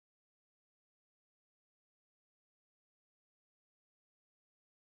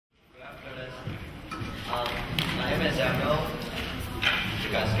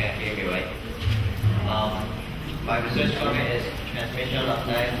first topic is transmission of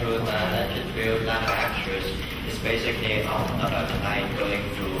light through Dielectric-Filled Nanoaperatures. It's basically about the light going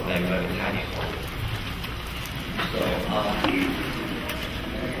through a very tiny hole. So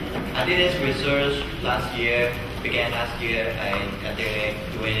I did this research began last year, and continued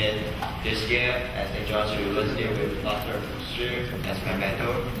doing it this year at St. John's University with Dr. Chen as my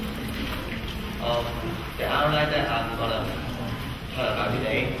mentor. The outline that I'm gonna talk about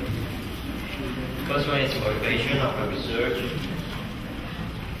today. First one is motivation of the research,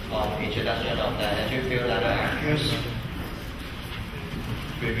 introduction of the Dielectric-Filled Nanoaperatures,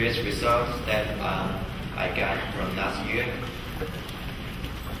 previous results that I got from last year,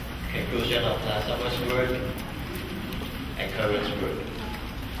 conclusion of the summer's work, and current work.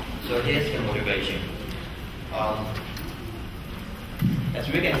 So here's the motivation. As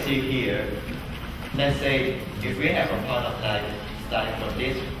we can see here, let's say if we have a point of light starting from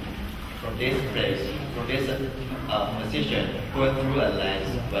this place, from this position, going through a lens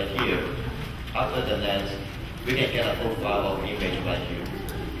right here. After the lens, we can get a profile of image right here.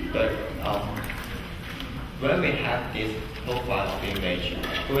 But when we have this profile of image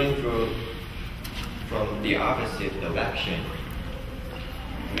going through from the opposite direction,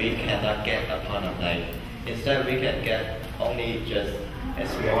 we cannot get a point of light. Instead, we can get only just a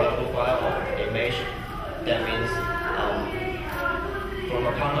smaller profile of image. That means from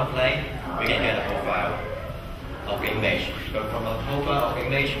a point of light, we can get a profile of image. But from a profile of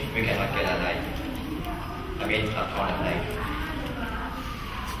image, we cannot get a light. I mean, a point of light.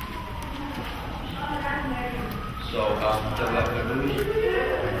 So the revolution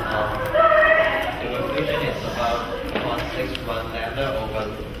is about 0.61 lambda over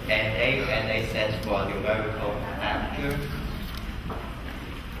NA. NA stands for numerical aperture.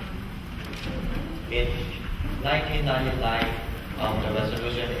 In 1999, the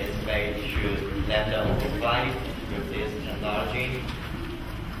resolution is made to lambda over 5 with this technology.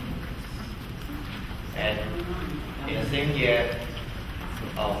 And in the same year,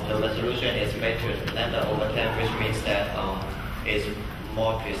 the resolution is made to lambda over 10, which means that it's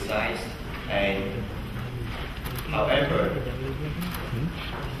more precise. And however,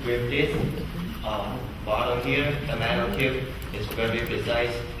 with this model here, the metal tube is very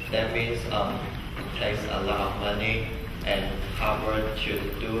precise. That means it takes a lot of money and hard work to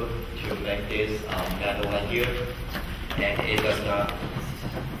do to make this metal right here, and it does not,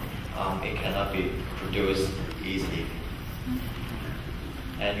 it cannot be produced easily.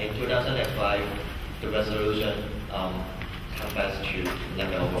 And in 2005, the resolution compares to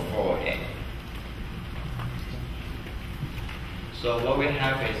lambda over 4 again. So what we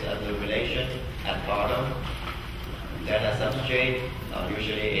have is a illumination at bottom. Then a substrate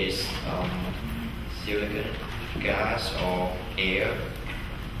usually is silicon, gas, or air.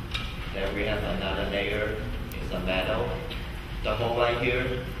 Then we have another layer, is a metal. The hole right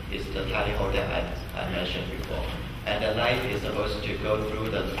here is the tiny hole that I mentioned before. And the light is supposed to go through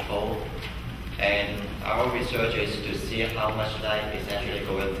the hole. And our research is to see how much light is actually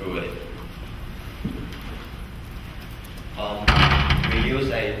going through it. We use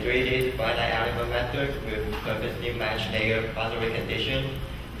a 3D finite element method with perfectly matched layer boundary condition.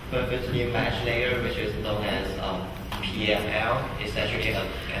 Perfectly matched layer, which is known as PML, is actually a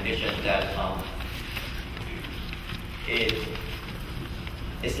condition that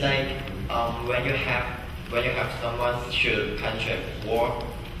it's like when you have someone should punch a wall,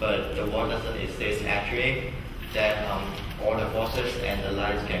 but the wall doesn't exist actually, that all the forces and the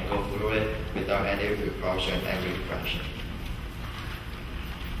lights can go through it without any repulsion and refraction.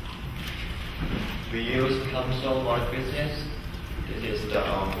 We use console morphisms. This is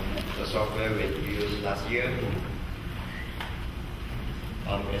the software we used last year.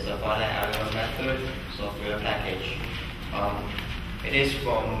 It's a finite element method software package. It is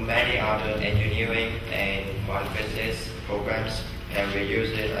from many other engineering and morphisms programs, and we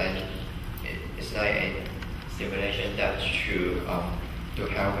use it, and it's like a simulation that should to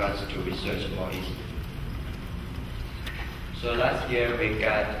help us to research more easily. So last year we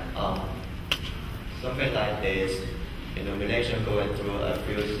got something like this illumination going through a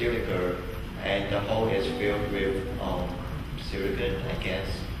filled silicon, and the hole is filled with silicon, I guess.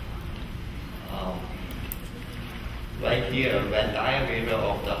 Right here, when diameter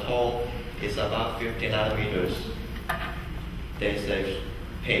of the hole is about 50 nanometers, there's a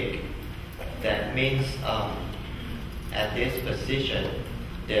peak. That means at this position,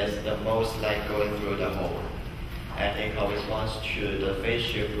 there's the most light going through the hole. And it corresponds to the phase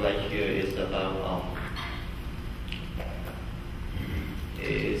shift right here is about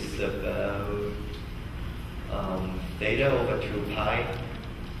theta over 2 pi,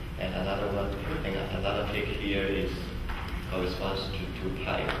 and another peak here is corresponds to 2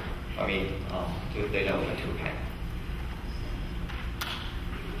 pi. To theta over 2 pi.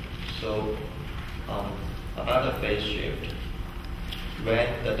 So, about the phase shift,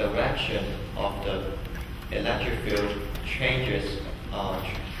 when the direction of the electric field changes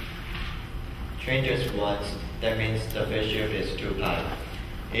once, that means the phase shift is 2 pi.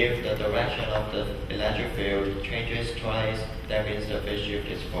 If the direction of the electric field changes twice, that means the phase shift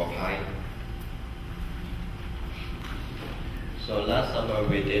is 4 pi. So last summer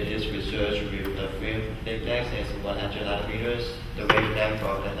we did this research with the wavelength is 100 nanometers. The wavelength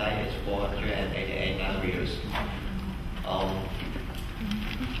of the light is 488 nanometers.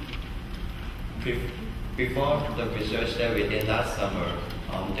 Before the research that we did last summer,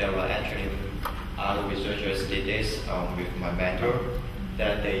 there were actually other researchers did this with my mentor,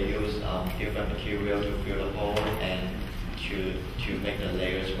 that they use different material to fill the hole and to make the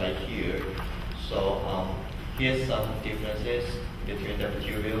layers right here. So here's some differences between the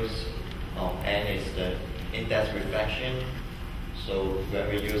materials. N is the index refraction. So when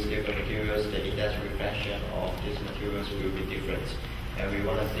we use different materials, the index refraction of these materials will be different. And we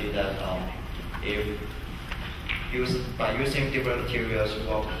want to see that by using different materials,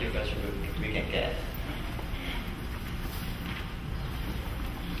 what difference we can get.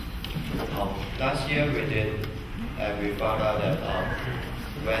 Last year we did, and we found out that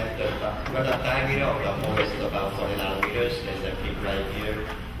when the diameter of the hole is about 40 nanometers, there's a peak right here,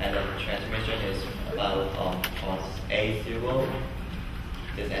 and the transmission is about 0.80.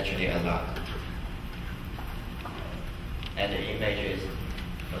 It's actually a lot. And the image is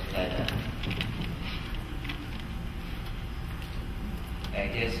just like that.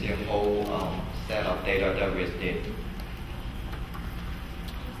 And here's the whole set of data that we did.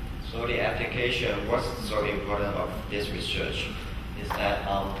 So the application, what's so important of this research is that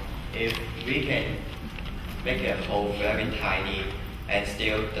if we can make a hole very tiny and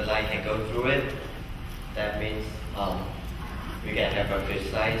still the light can go through it, that means we can have a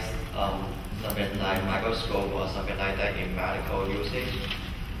precise something like microscope or something like that in medical usage.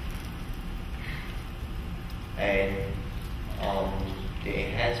 And the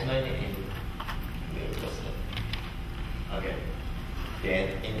enhancement in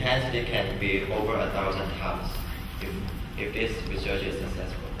the intensity can be over 1,000 times if this research is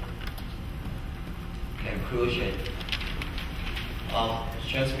successful. Conclusion.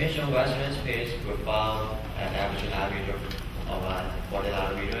 Transmission resonance speeds were found at average diameter of 40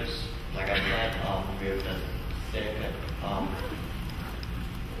 nanometers. Like I said, with the silicon.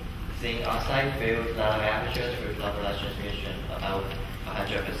 Zinc oxide filled nanoaperatures with localized transmission about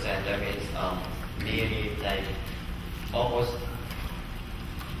 100%. That means nearly like almost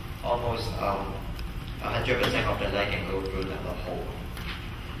 100% of the light can go through the hole.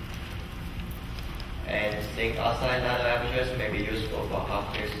 And zinc oxide nanoaperatures may be useful for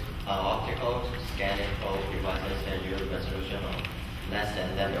optical scanning for devices that use resolution of less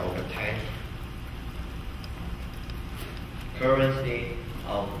than level over 10. Currently,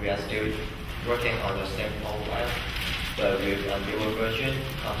 we are still working on the same program, but with a newer version,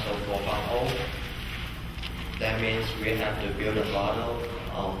 console 4.0. That means we have to build a model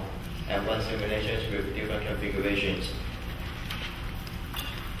and run simulations with different configurations.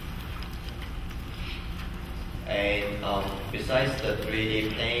 And besides the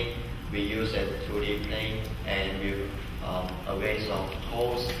 3D plane, we use a 2D plane and with arrays of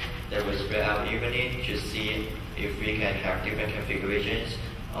holes that will spread out evenly to see if we can have different configurations.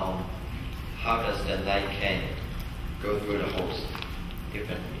 How does the light can go through the holes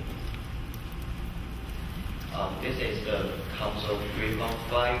differently? This is the console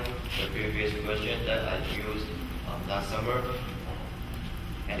 3.5, the previous version that I used last summer,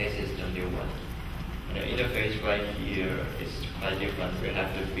 and this is the new one. And the interface right here is quite different. We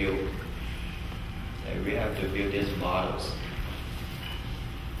have to build these models.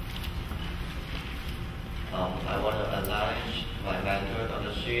 I want to acknowledge my mentor,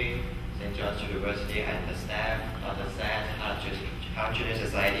 Dr. Xu, St. John's University, and the staff, Dr. San, Hydrogen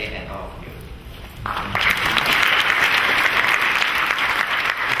Society, and all of you.